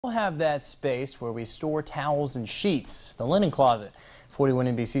We'll have that space where we store towels and sheets, the linen closet.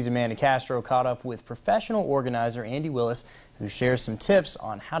 41 NBC's Amanda Castro caught up with professional organizer Andi Willis, who shares some tips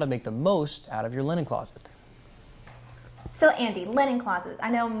on how to make the most out of your linen closet. So Andi, linen closet. I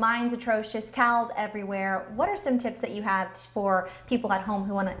know mine's atrocious, towels everywhere. What are some tips that you have for people at home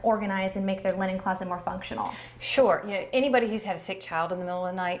who want to organize and make their linen closet more functional? Sure. Anybody who's had a sick child in the middle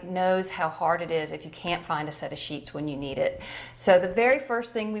of the night knows how hard it is if you can't find a set of sheets when you need it. So the very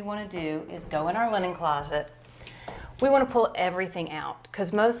first thing we want to do is go in our linen closet. We want to pull everything out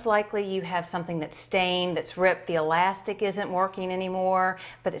because most likely you have something that's stained, that's ripped, the elastic isn't working anymore,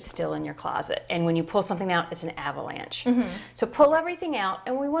 but it's still in your closet. And when you pull something out, it's an avalanche. So pull everything out,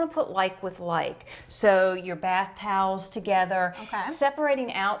 and we want to put like with like. So your bath towels together,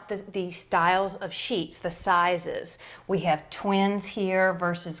 separating out the styles of sheets, the sizes. We have twins here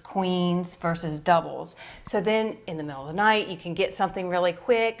versus queens versus doubles. So then in the middle of the night, you can get something really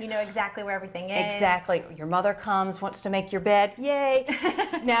quick. You know exactly where everything is. Exactly. Your mother comes, wants to make your bed, yay.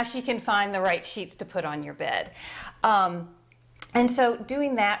 Now she can find the right sheets to put on your bed. And so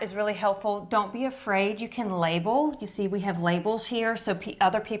doing that is really helpful. Don't be afraid. You can label. You see we have labels here so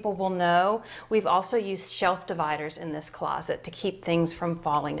other people will know. We've also used shelf dividers in this closet to keep things from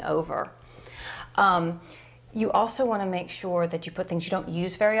falling over. You also want to make sure that you put things you don't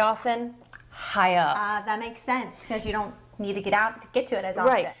use very often high up. That makes sense because you don't need to get to it as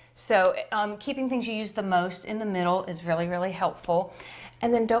often. Right. So keeping things you use the most in the middle is really, really helpful.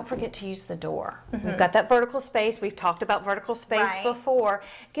 And then don't forget to use the door. We've got that vertical space. We've talked about vertical space before.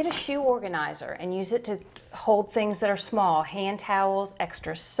 Get a shoe organizer and use it to hold things that are small. Hand towels,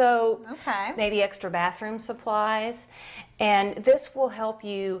 extra soap, maybe extra bathroom supplies. And this will help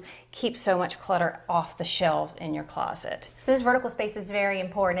you keep so much clutter off the shelves in your closet. So this vertical space is very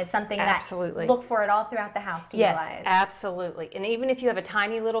important. It's something that look for it all throughout the house to utilize. Yes, absolutely. And even if you have a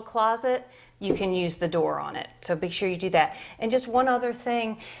tiny little closet, you can use the door on it. So be sure you do that. And just one other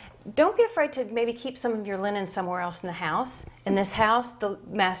thing, don't be afraid to maybe keep some of your linen somewhere else in the house. In this house, the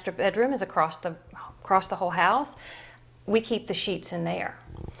master bedroom is across the whole house. We keep the sheets in there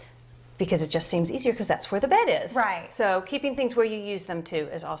because it just seems easier because that's where the bed is. Right. So keeping things where you use them too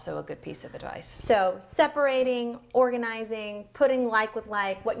is also a good piece of advice. So separating, organizing, putting like with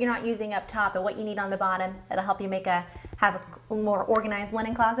like, what you're not using up top and what you need on the bottom, that'll help you have a more organized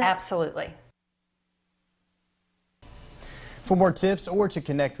linen closet. Absolutely. For more tips or to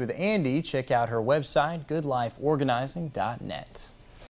connect with Andi, check out her website, goodlifeorganizing.net.